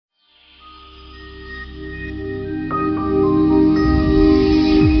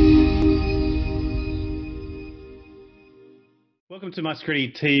Welcome to My Security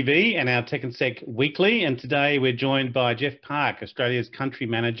TV and our Tech and Sec Weekly. And today we're joined by Jeff Park, Australia's Country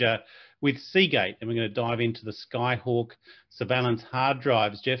Manager with Seagate. And we're going to dive into the Skyhawk surveillance hard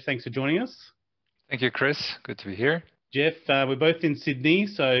drives. Jeff, thanks for joining us. Thank you, Chris. Good to be here. Jeff, we're both in Sydney,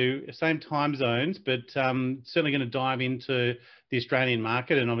 so same time zones, but certainly going to dive into the Australian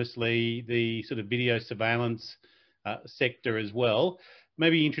market and obviously the sort of video surveillance sector as well.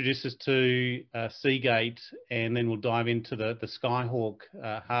 Maybe introduce us to Seagate, and then we'll dive into the Skyhawk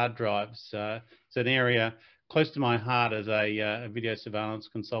hard drives. It's an area close to my heart as a video surveillance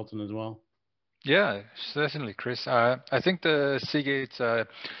consultant as well. Yeah, certainly, Chris. I think the Seagate's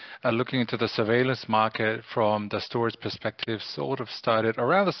looking into the surveillance market from the storage perspective sort of started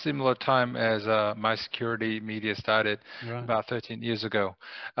around a similar time as My Security Media started about 13 years ago.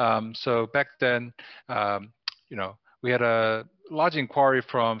 So back then, we had a large inquiry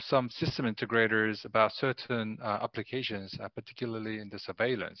from some system integrators about certain applications, particularly in the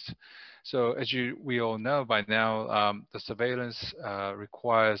surveillance. So as we all know by now, the surveillance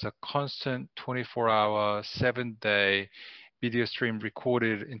requires a constant 24-hour, 7-day video stream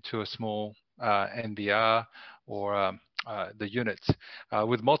recorded into a small NVR or the units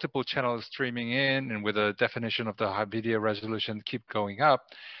with multiple channels streaming in, and with a definition of the high video resolution keep going up,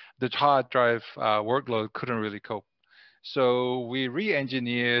 the hard drive workload couldn't really cope. So we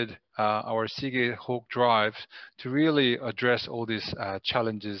re-engineered our Seagate Hawk drive to really address all these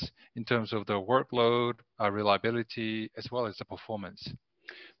challenges in terms of the workload, reliability, as well as the performance.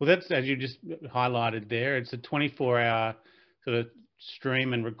 Well, that's, as you just highlighted there, it's a 24-hour sort of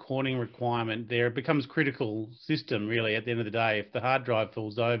stream and recording requirement there. It becomes a critical system, really, at the end of the day. If the hard drive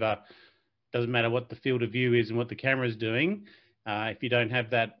falls over, doesn't matter what the field of view is and what the camera is doing, if you don't have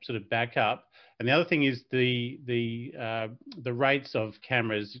that sort of backup. And the other thing is the rates of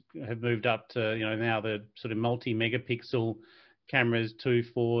cameras have moved up to, now the sort of multi-megapixel cameras, 2,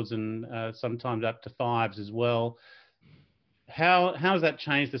 4s, and sometimes up to 5s as well. How has that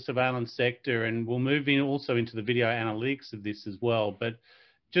changed the surveillance sector? And we'll move in also into the video analytics of this as well. But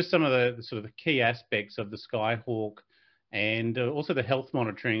just some of the sort of the key aspects of the Skyhawk, and also the health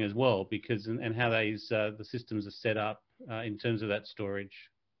monitoring as well, because and how the systems are set up in terms of that storage.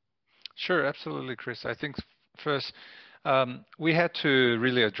 Sure, absolutely, Chris. I think first we had to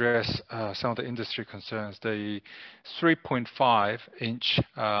really address some of the industry concerns. The 3.5-inch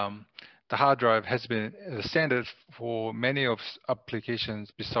the hard drive has been the standard for many of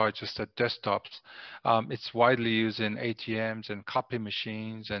applications besides just the desktops. It's widely used in ATMs and copy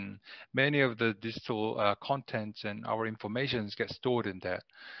machines, and many of the digital contents and our information gets stored in that.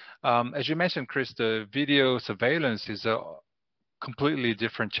 As you mentioned, Chris, the video surveillance is a completely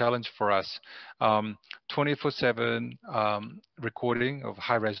different challenge for us. 24/7 recording of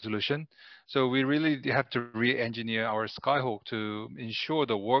high resolution. So we really have to re-engineer our Skyhawk to ensure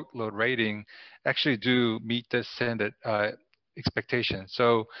the workload rating actually do meet the standard expectation.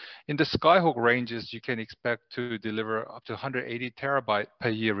 So in the Skyhawk ranges, you can expect to deliver up to 180 terabyte per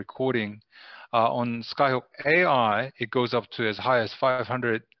year recording. On Skyhawk AI, it goes up to as high as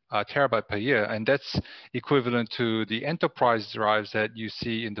 500 terabyte per year, and that's equivalent to the enterprise drives that you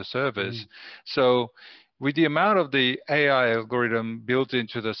see in the servers. So with the amount of the AI algorithm built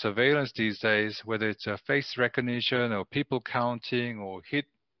into the surveillance these days, whether it's a face recognition or people counting or hit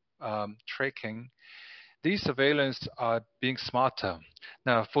tracking, these surveillance are being smarter.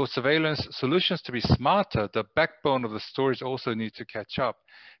 Now, for surveillance solutions to be smarter, the backbone of the storage also needs to catch up.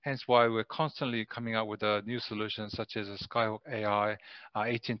 Hence why we're constantly coming out with new solutions such as a Skyhawk AI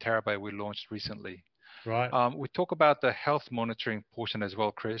 18 terabyte we launched recently. Right. We talk about the health monitoring portion as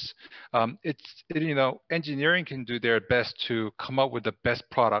well, Chris. Engineering can do their best to come up with the best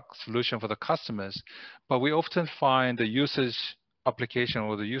product solution for the customers, but we often find the usage application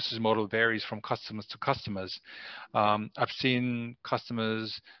or the usage model varies from customers to customers. I've seen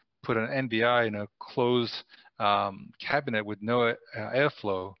customers put an NVI in a closed cabinet with no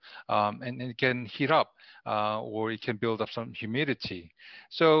airflow, and it can heat up or it can build up some humidity.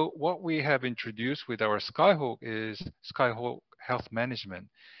 So what we have introduced with our Skyhawk is Skyhawk Health Management.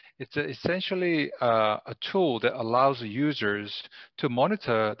 It's essentially a tool that allows users to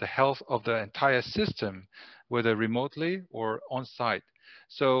monitor the health of the entire system, whether remotely or on-site.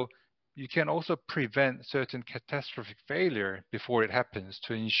 So you can also prevent certain catastrophic failure before it happens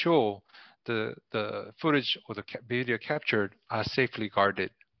to ensure the footage or the video captured are safely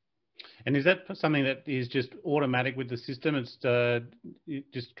guarded. And is that something that is just automatic with the system?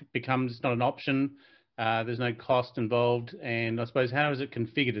 It just becomes not an option. There's no cost involved. And I suppose, how is it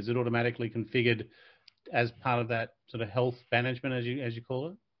configured? Is it automatically configured as part of that sort of health management, as you call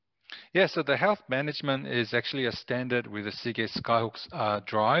it? Yeah, so the health management is actually a standard with the Seagate Skyhawk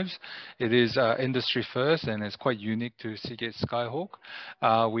drives. It is industry first and it's quite unique to Seagate Skyhawk.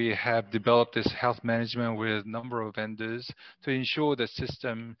 We have developed this health management with a number of vendors to ensure the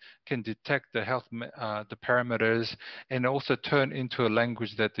system can detect the the parameters and also turn into a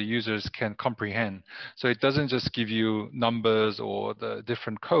language that the users can comprehend. So it doesn't just give you numbers or the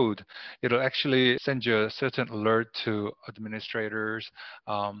different code. It'll actually send you a certain alert to administrators.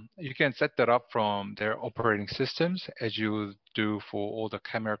 You can set that up from their operating systems as you do for all the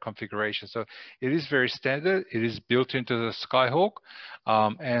camera configuration. So it is very standard. It is built into the Skyhawk.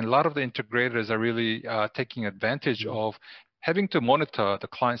 And a lot of the integrators are really taking advantage of having to monitor the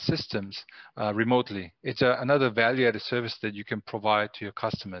client systems remotely. It's another value-added service that you can provide to your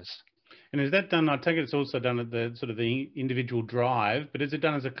customers. And is that done? I take it it's also done at the sort of the individual drive, but is it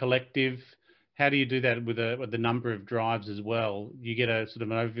done as a collective? How do you do that with the number of drives as well? You get a sort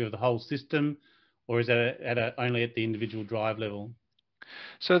of an overview of the whole system, or is that only at the individual drive level?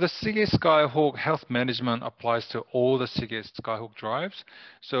 So the Seagate Skyhawk health management applies to all the Seagate Skyhawk drives.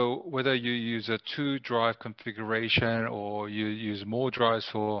 So whether you use a 2-drive configuration or you use more drives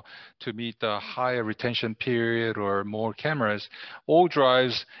to meet the higher retention period or more cameras, all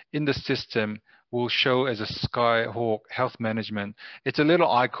drives in the system will show as a Skyhawk health management. It's a little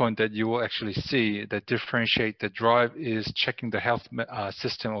icon that you will actually see that differentiate the drive is checking the health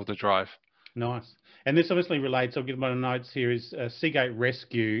system of the drive. Nice. And this obviously relates, I'll give my notes here, is Seagate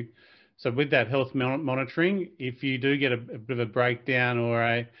Rescue. So with that health monitoring, if you do get a bit of a breakdown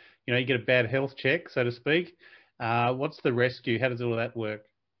or you get a bad health check, so to speak, what's the rescue? How does all of that work?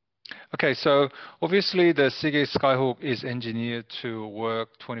 Okay, so obviously the Seagate Skyhawk is engineered to work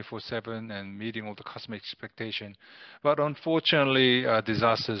 24/7 and meeting all the customer expectation. But unfortunately,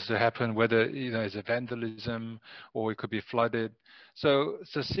 disasters happen, whether it's a vandalism or it could be flooded. So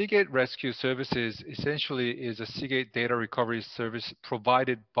the Seagate Rescue Services essentially is a Seagate data recovery service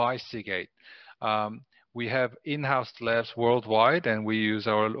provided by Seagate. We have in-house labs worldwide, and we use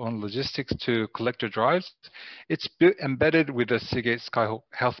our own logistics to collect the drives. It's embedded with the Seagate Skyhawk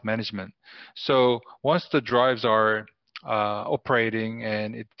Health Management. So once the drives are operating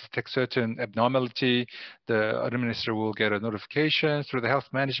and it detects certain abnormality, the administrator will get a notification through the health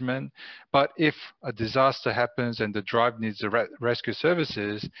management. But if a disaster happens and the drive needs the rescue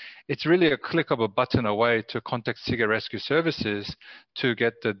services, it's really a click of a button away to contact Seagate Rescue Services to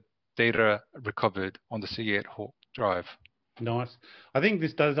get the data recovered on the Seagate drive. Nice. I think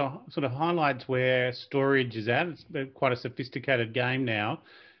this does sort of highlights where storage is at. It's quite a sophisticated game now,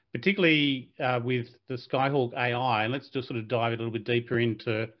 particularly with the Skyhawk AI. And let's just sort of dive a little bit deeper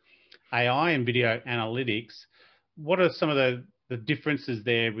into AI and video analytics. What are some of the differences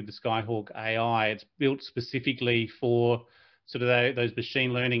there with the Skyhawk AI? It's built specifically for sort of those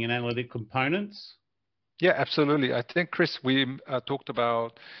machine learning and analytic components. Yeah, absolutely. I think, Chris, we talked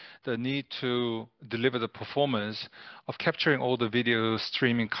about the need to deliver the performance of capturing all the video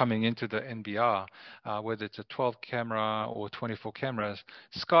streaming coming into the NVR, whether it's a 12 camera or 24 cameras.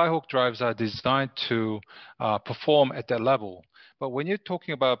 Skyhawk drives are designed to perform at that level. But when you're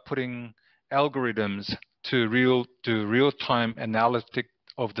talking about putting algorithms to real-time analytic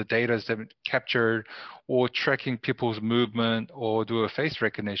of the data that captured or tracking people's movement or do a face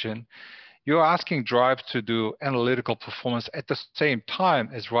recognition, you're asking Drive to do analytical performance at the same time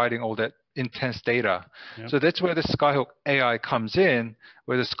as writing all that intense data. Yep. So that's where the Skyhawk AI comes in,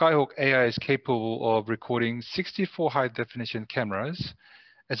 where the Skyhawk AI is capable of recording 64 high-definition cameras,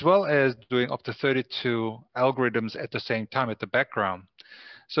 as well as doing up to 32 algorithms at the same time at the background.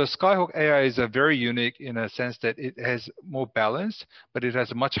 So Skyhawk AI is very unique in a sense that it has more balance, but it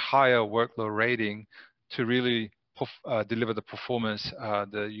has a much higher workload rating to really deliver the performance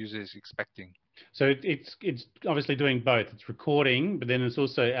the user is expecting. So it's obviously doing both. It's recording, but then it's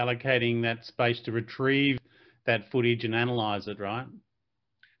also allocating that space to retrieve that footage and analyze it, right?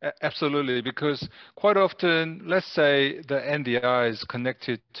 Absolutely, because quite often, let's say the NDI is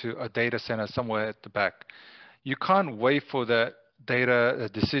connected to a data center somewhere at the back. You can't wait for that data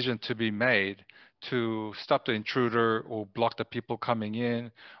decision to be made to stop the intruder or block the people coming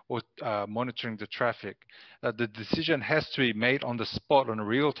in or monitoring the traffic. The decision has to be made on the spot on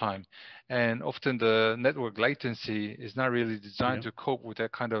real time. And often the network latency is not really designed to cope with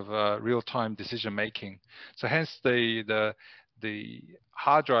that kind of real-time decision making. So hence the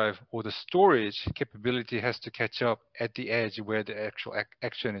hard drive or the storage capability has to catch up at the edge where the actual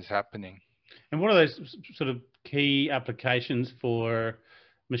action is happening. And what are those sort of key applications for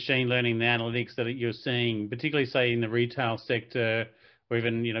machine learning and analytics that you're seeing, particularly say in the retail sector, or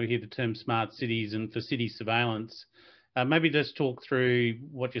even, you hear the term smart cities and for city surveillance? Maybe just talk through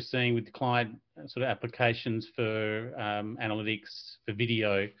what you're seeing with the client sort of applications for analytics for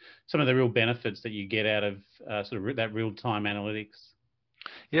video, some of the real benefits that you get out of that real-time analytics.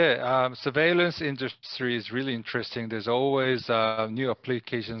 Yeah, surveillance industry is really interesting. There's always new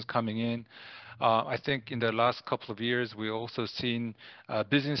applications coming in. I think in the last couple of years, we also seen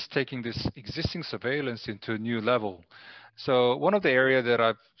business taking this existing surveillance into a new level. So one of the areas that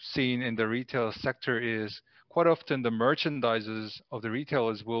I've seen in the retail sector is quite often the merchandisers of the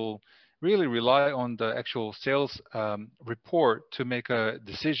retailers will really rely on the actual sales report to make a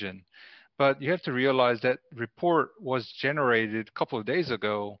decision. But you have to realize that report was generated a couple of days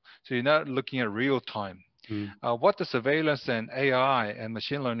ago, so you're not looking at real time. Mm. What the surveillance and AI and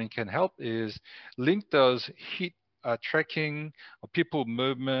machine learning can help is link those heat tracking or people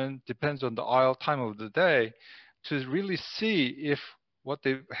movement, depends on the aisle time of the day, to really see if what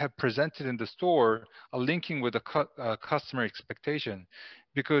they have presented in the store are linking with the customer expectation.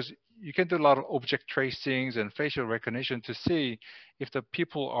 Because you can do a lot of object tracings and facial recognition to see if the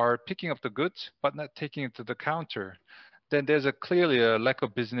people are picking up the goods but not taking it to the counter. Then there's clearly a lack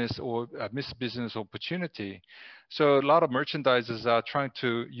of business or a missed business opportunity. So a lot of merchandisers are trying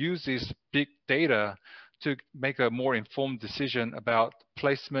to use this big data to make a more informed decision about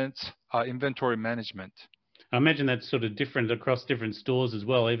placements, inventory management. I imagine that's sort of different across different stores as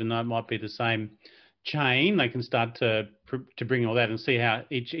well, even though it might be the same chain. They can start to bring all that and see how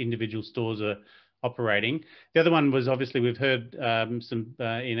each individual stores are operating. The other one was obviously we've heard some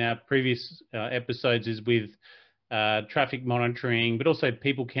in our previous episodes is with traffic monitoring, but also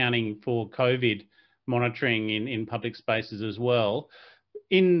people counting for COVID monitoring in public spaces as well.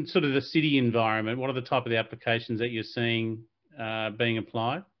 In sort of the city environment, what are the type of the applications that you're seeing being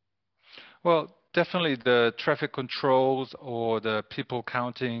applied? Well, definitely the traffic controls or the people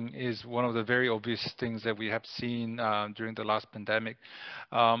counting is one of the very obvious things that we have seen during the last pandemic.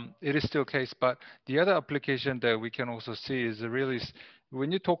 It is still the case, but the other application that we can also see is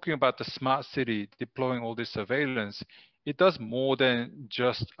when you're talking about the smart city deploying all this surveillance, it does more than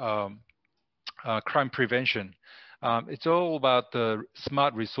just crime prevention. It's all about the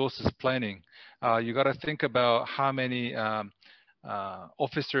smart resources planning. You got to think about how many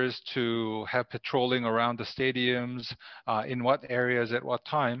officers to have patrolling around the stadiums, in what areas at what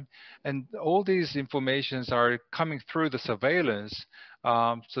time. And all these informations are coming through the surveillance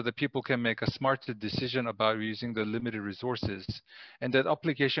so that people can make a smarter decision about using the limited resources. And that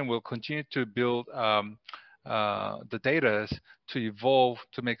application will continue to build the data to evolve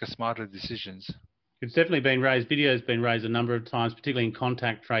to make a smarter decisions. It's definitely been raised. Video has been raised a number of times, particularly in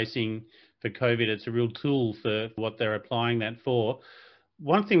contact tracing for COVID. It's a real tool for what they're applying that for.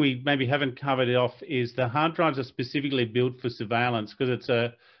 One thing we maybe haven't covered off is the hard drives are specifically built for surveillance because it's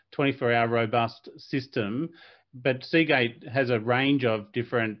a 24-hour robust system. But Seagate has a range of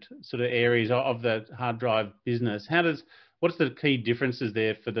different sort of areas of the hard drive business. What's the key differences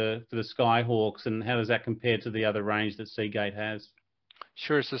there for the Skyhawks, and how does that compare to the other range that Seagate has?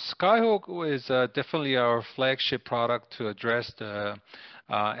 Sure. So Skyhawk is definitely our flagship product to address the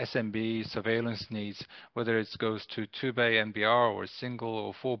SMB surveillance needs, whether it goes to 2-bay NBR or single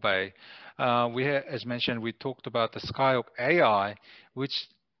or 4-bay. As mentioned, we talked about the Skyhawk AI, which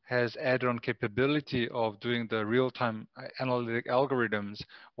has added-on capability of doing the real-time analytic algorithms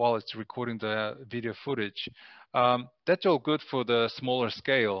while it's recording the video footage. That's all good for the smaller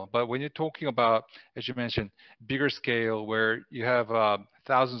scale, but when you're talking about, as you mentioned, bigger scale where you have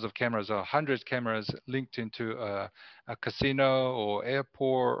thousands of cameras or hundreds of cameras linked into a casino or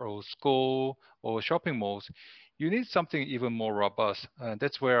airport or school or shopping malls, you need something even more robust.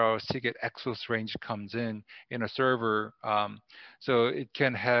 That's where our Seagate Exos range comes in a server. So it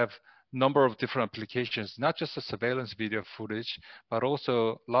can have number of different applications, not just the surveillance video footage, but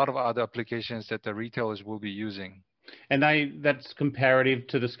also a lot of other applications that the retailers will be using. And that's comparative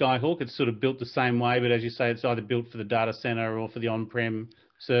to the Skyhawk. It's sort of built the same way, but as you say, it's either built for the data center or for the on-prem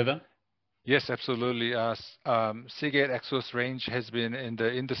server. Yes, absolutely. Seagate Exos range has been in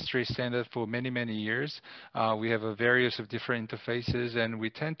the industry standard for many, many years. We have a various of different interfaces, and we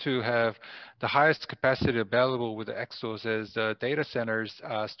tend to have the highest capacity available with the Exos as the data centers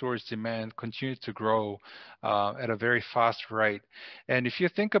storage demand continues to grow at a very fast rate. And if you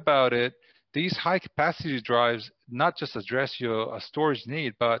think about it, these high capacity drives not just address your storage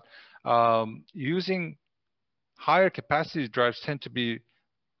need, but using higher capacity drives tend to be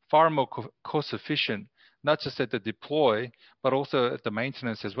far more cost efficient, not just at the deploy, but also at the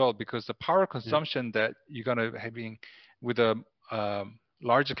maintenance as well, because the power consumption that you're going to having with a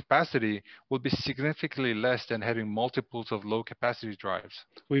larger capacity will be significantly less than having multiples of low capacity drives.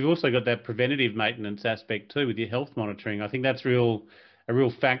 We've also got that preventative maintenance aspect too with your health monitoring. I think that's a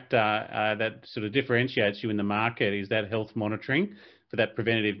real factor that sort of differentiates you in the market, is that health monitoring for that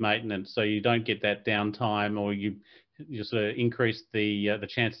preventative maintenance. So you don't get that downtime, or you sort of increase the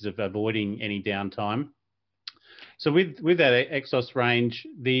chances of avoiding any downtime. So with that Exos range,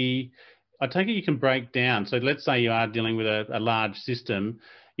 I take it you can break down. So let's say you are dealing with a large system.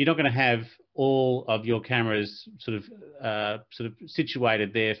 You're not going to have all of your cameras sort of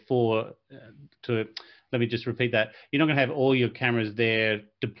situated there let me just repeat that. You're not going to have all your cameras there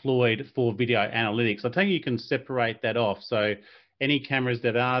deployed for video analytics. I take it you can separate that off. So any cameras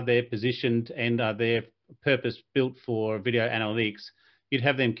that are there positioned and are there purpose built for video analytics, you'd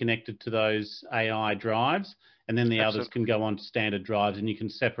have them connected to those AI drives, and then the Absolutely. others can go on to standard drives, and you can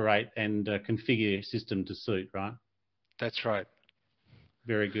separate and configure your system to suit, right? That's right.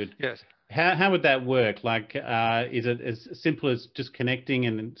 Very good. Yes. How would that work? Like, is it as simple as just connecting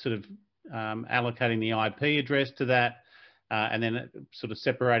and sort of allocating the IP address to that, and then sort of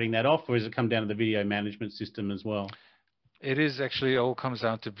separating that off, or does it come down to the video management system as well? It is actually all comes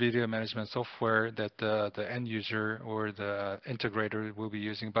down to video management software that the end user or the integrator will be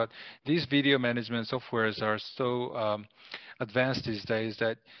using. But these video management softwares are so advanced these days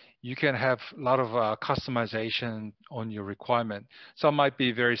that you can have a lot of customization on your requirement. Some might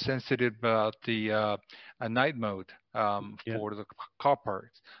be very sensitive about the night mode for the car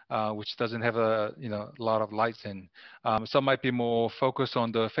parts, which doesn't have a lot of lights in. Some might be more focused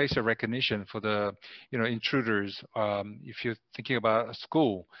on the facial recognition for the intruders. If you're thinking about a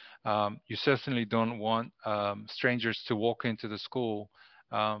school, you certainly don't want strangers to walk into the school,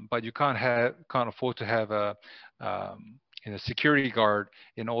 but you can't afford to have a security guard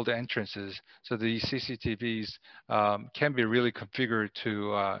in all the entrances. So these CCTVs can be really configured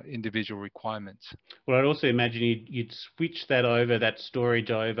to individual requirements. Well, I'd also imagine you'd switch that storage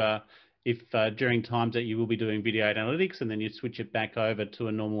over if during times that you will be doing video analytics, and then you'd switch it back over to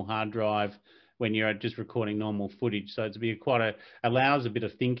a normal hard drive when you're just recording normal footage. So allows a bit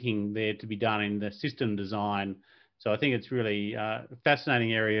of thinking there to be done in the system design. So I think it's really a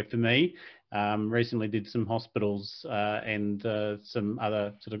fascinating area for me. Recently did some hospitals and some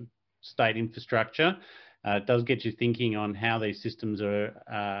other sort of state infrastructure. It does get you thinking on how these systems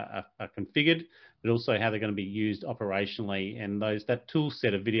are configured, but also how they're going to be used operationally. And that tool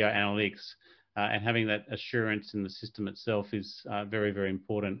set of video analytics and having that assurance in the system itself is very, very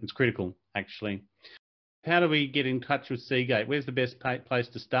important. It's critical, actually. How do we get in touch with Seagate? Where's the best place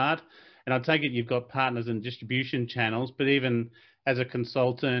to start? And I take it you've got partners and distribution channels, but even as a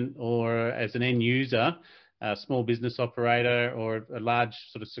consultant or as an end user, a small business operator or a large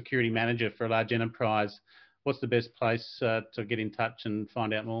sort of security manager for a large enterprise, what's the best place to get in touch and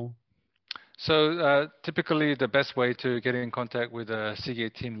find out more? So typically the best way to get in contact with the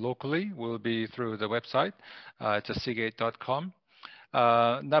Seagate team locally will be through the website. It's seagate.com.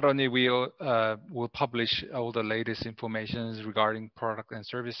 Not only will publish all the latest information regarding product and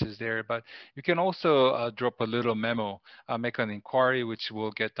services there, but you can also drop a little memo, make an inquiry, which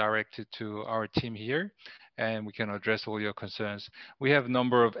will get directed to our team here, and we can address all your concerns. We have a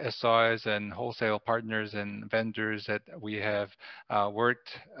number of SIs and wholesale partners and vendors that we have worked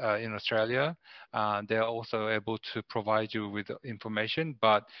in Australia. They're also able to provide you with information,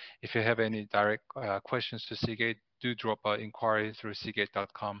 but if you have any direct questions to Seagate, do drop an inquiry through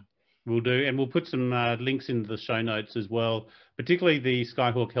seagate.com. We'll do, and we'll put some links into the show notes as well, particularly the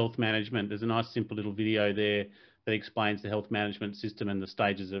Skyhawk Health Management. There's a nice simple little video there that explains the health management system and the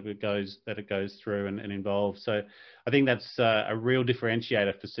stages that it goes through and involves. So I think that's a real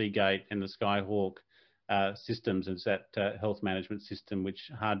differentiator for Seagate and the Skyhawk systems, is that health management system,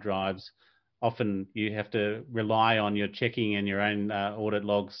 which hard drives, often you have to rely on your checking and your own audit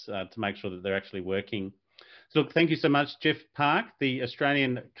logs to make sure that they're actually working. So look, thank you so much, Jeff Park, the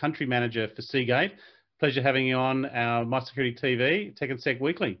Australian Country Manager for Seagate. Pleasure having you on our My Security TV, Tech and Sec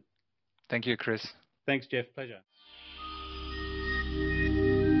Weekly. Thank you, Chris. Thanks, Jeff. Pleasure.